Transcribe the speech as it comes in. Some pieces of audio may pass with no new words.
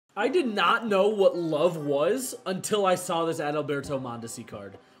I did not know what love was until I saw this Adalberto Mondesi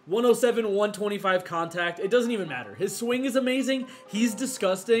card. 107, 125 contact. It doesn't even matter. His swing is amazing. He's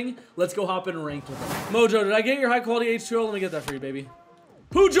disgusting. Let's go hop in ranked with him. Mojo, did I get your high quality H2O? Let me get that for you, baby.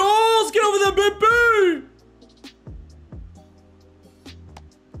 Pujols, get over there, baby!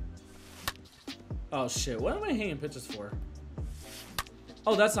 Oh, shit. What am I hanging pitches for?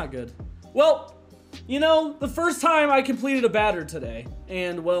 Oh, that's not good. Well, you know, the first time I completed a batter today,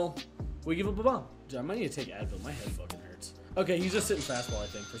 and, well, we give up a bomb. Dude, I might need to take Advil. My head fucking hurts. Okay, he's just sitting fastball, I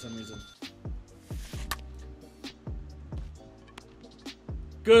think, for some reason.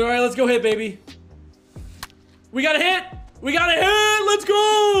 Good. All right, let's go hit, baby. We got a hit. We got a hit. Let's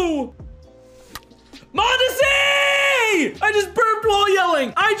go. Mondesi! I just burped while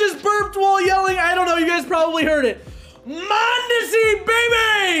yelling. I don't know. You guys probably heard it. Mondesi,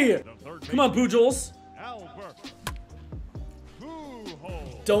 baby! Come on, Pujols.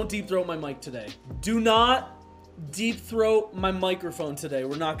 Don't deep throat my mic today. Do not deep throat my microphone today.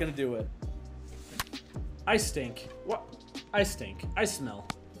 We're not gonna do it. I stink. What? I stink. I smell.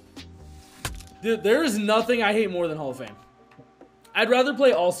 Dude, there is nothing I hate more than Hall of Fame. I'd rather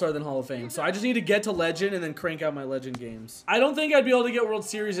play All-Star than Hall of Fame, so I just need to get to Legend and then crank out my Legend games. I don't think I'd be able to get World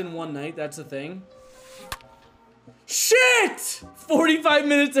Series in one night. That's the thing. Shit! 45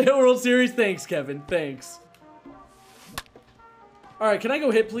 minutes to hit World Series. Thanks, Kevin. Thanks. All right, can I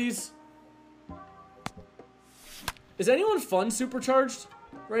go hit, please? Is anyone fun supercharged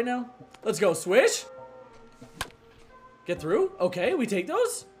right now? Let's go. Swish. Get through. Okay, we take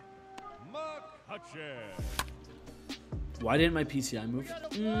those. Why didn't my PCI move?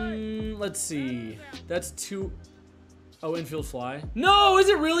 Let's see. That's two. Oh, infield fly. No, is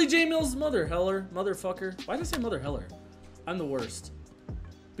it really J Mills? Mother Heller. Motherfucker. Why did I say Mother Heller? I'm the worst.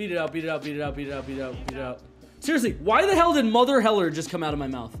 Beat it out, beat it out, beat it out, beat it out, beat it out, beat it out. Seriously, why the hell did Mother Heller just come out of my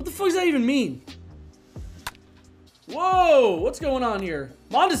mouth? What the fuck does that even mean? Whoa, what's going on here?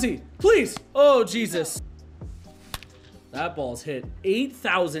 Mondesi, please. Oh, Jesus. That ball's hit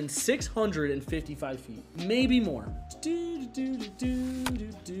 8,655 feet. Maybe more.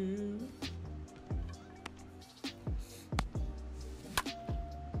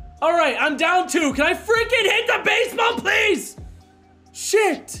 All right, I'm down 2. Can I freaking hit the baseball, please?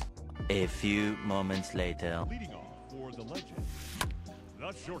 Shit. A few moments later. Leading off for the legend,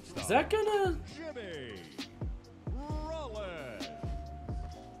 the shortstop. Is that gonna... Jimmy Rollins.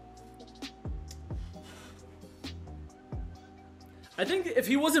 I think if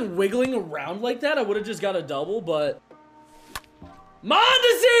he wasn't wiggling around like that, I would have just got a double, but...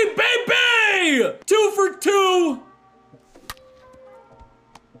 Mondesi, baby! 2 for 2.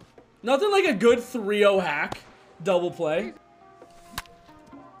 Nothing like a good 3-0 hack. Double play.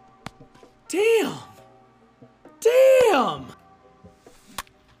 Damn. Damn.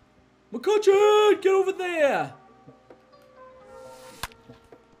 McCutcheon, get over there.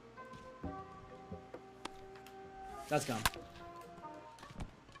 That's gone.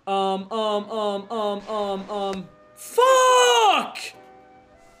 Fuck!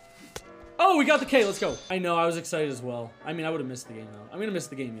 Oh, we got the K. Let's go. I know. I was excited as well. I mean, I would have missed the game, though. I'm going to miss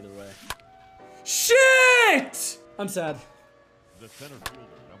the game either way. Shit! I'm sad. The center fielder,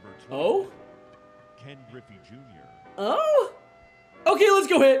 number 2. Oh? Ken Griffey Jr. Oh? Okay, let's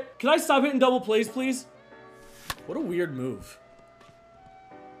go hit. Can I stop hitting double plays, please? What a weird move.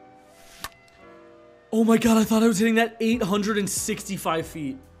 Oh my god, I thought I was hitting that 865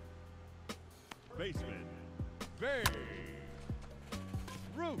 feet. Baseman, Babe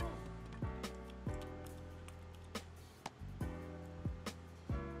Ruth.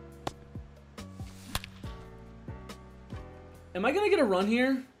 Am I gonna get a run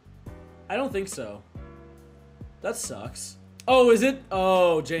here? I don't think so. That sucks. Oh, is it?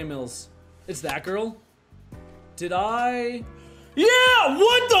 Oh, J Mills. It's that girl? Did I? Yeah!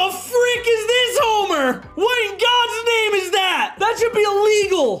 What the freak is this, Homer? What in God's name is that? That should be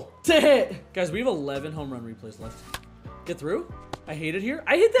illegal to hit. Guys, we have 11 home run replays left. Get through? I hate it here.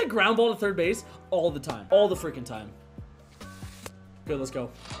 I hit that ground ball to third base all the time. All the freaking time. Good, let's go.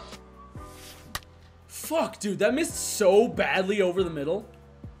 Fuck, dude. That missed so badly over the middle.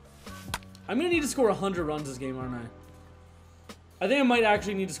 I'm gonna need to score 100 runs this game, aren't I? I think I might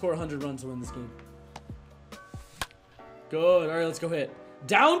actually need to score 100 runs to win this game. Good. All right, let's go hit.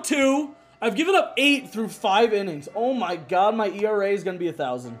 Down 2. I've given up 8 through 5 innings. Oh my god, my ERA is gonna be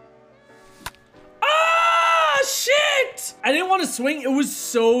 1,000. Ah, shit! I didn't want to swing. It was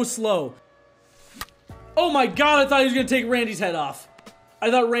so slow. Oh my god, I thought he was gonna take Randy's head off. I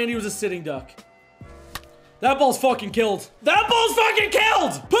thought Randy was a sitting duck. That ball's fucking killed. That ball's fucking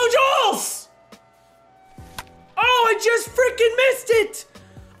killed! Pujols! Oh, I just freaking missed it!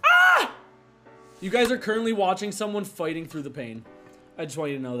 Ah! You guys are currently watching someone fighting through the pain. I just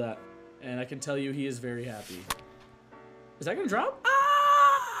want you to know that. And I can tell you he is very happy. Is that gonna drop?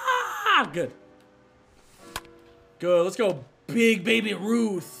 Ah! Good. Good, let's go. Big baby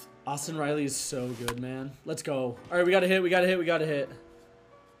Ruth. Austin Riley is so good, man. Let's go. All right, we gotta hit, we gotta hit, we gotta hit.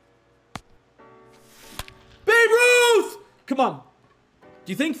 Babe Ruth! Come on.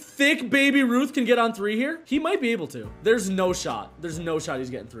 Do you think thick baby Ruth can get on 3 here? He might be able to. There's no shot. There's no shot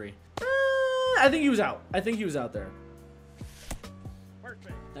he's getting 3. I think he was out. I think he was out there.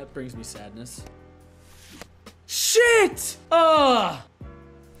 That brings me sadness. Shit!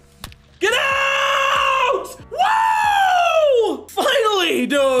 Get out! Woo! Finally,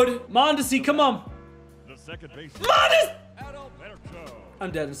 dude. Mondesi, come on. The second base. Mondesi! Adalberto.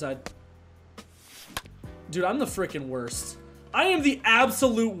 I'm dead inside. Dude, I'm the freaking worst. I am the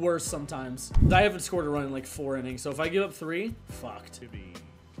absolute worst sometimes. I haven't scored a run in like 4 innings, so if I give up 3, fucked.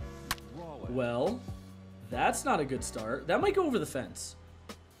 Well, that's not a good start. That might go over the fence.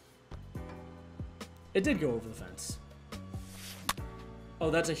 It did go over the fence. Oh,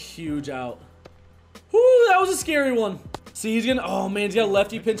 that's a huge out. Whoo, that was a scary one. See, he's gonna, oh man, he's got a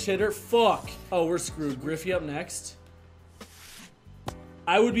lefty pinch hitter. Fuck. Oh, we're screwed. Griffey up next.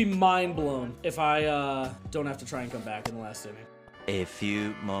 I would be mind blown if I don't have to try and come back in the last inning. A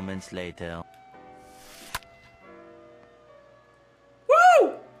few moments later.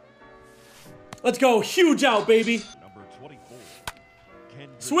 Woo! Let's go. Huge out, baby. Number 24. Ken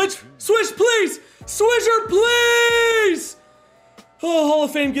Switch! Griffey Jr. Switch, please! Switcher, please! Oh, Hall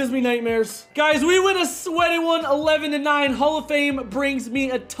of Fame gives me nightmares. Guys, we win a sweaty one, 11-9. Hall of Fame brings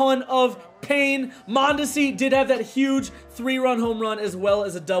me a ton of pain. Mondesi did have that huge 3-run home run as well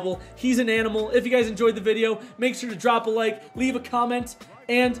as a double. He's an animal. If you guys enjoyed the video, make sure to drop a like, leave a comment,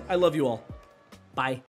 and I love you all. Bye.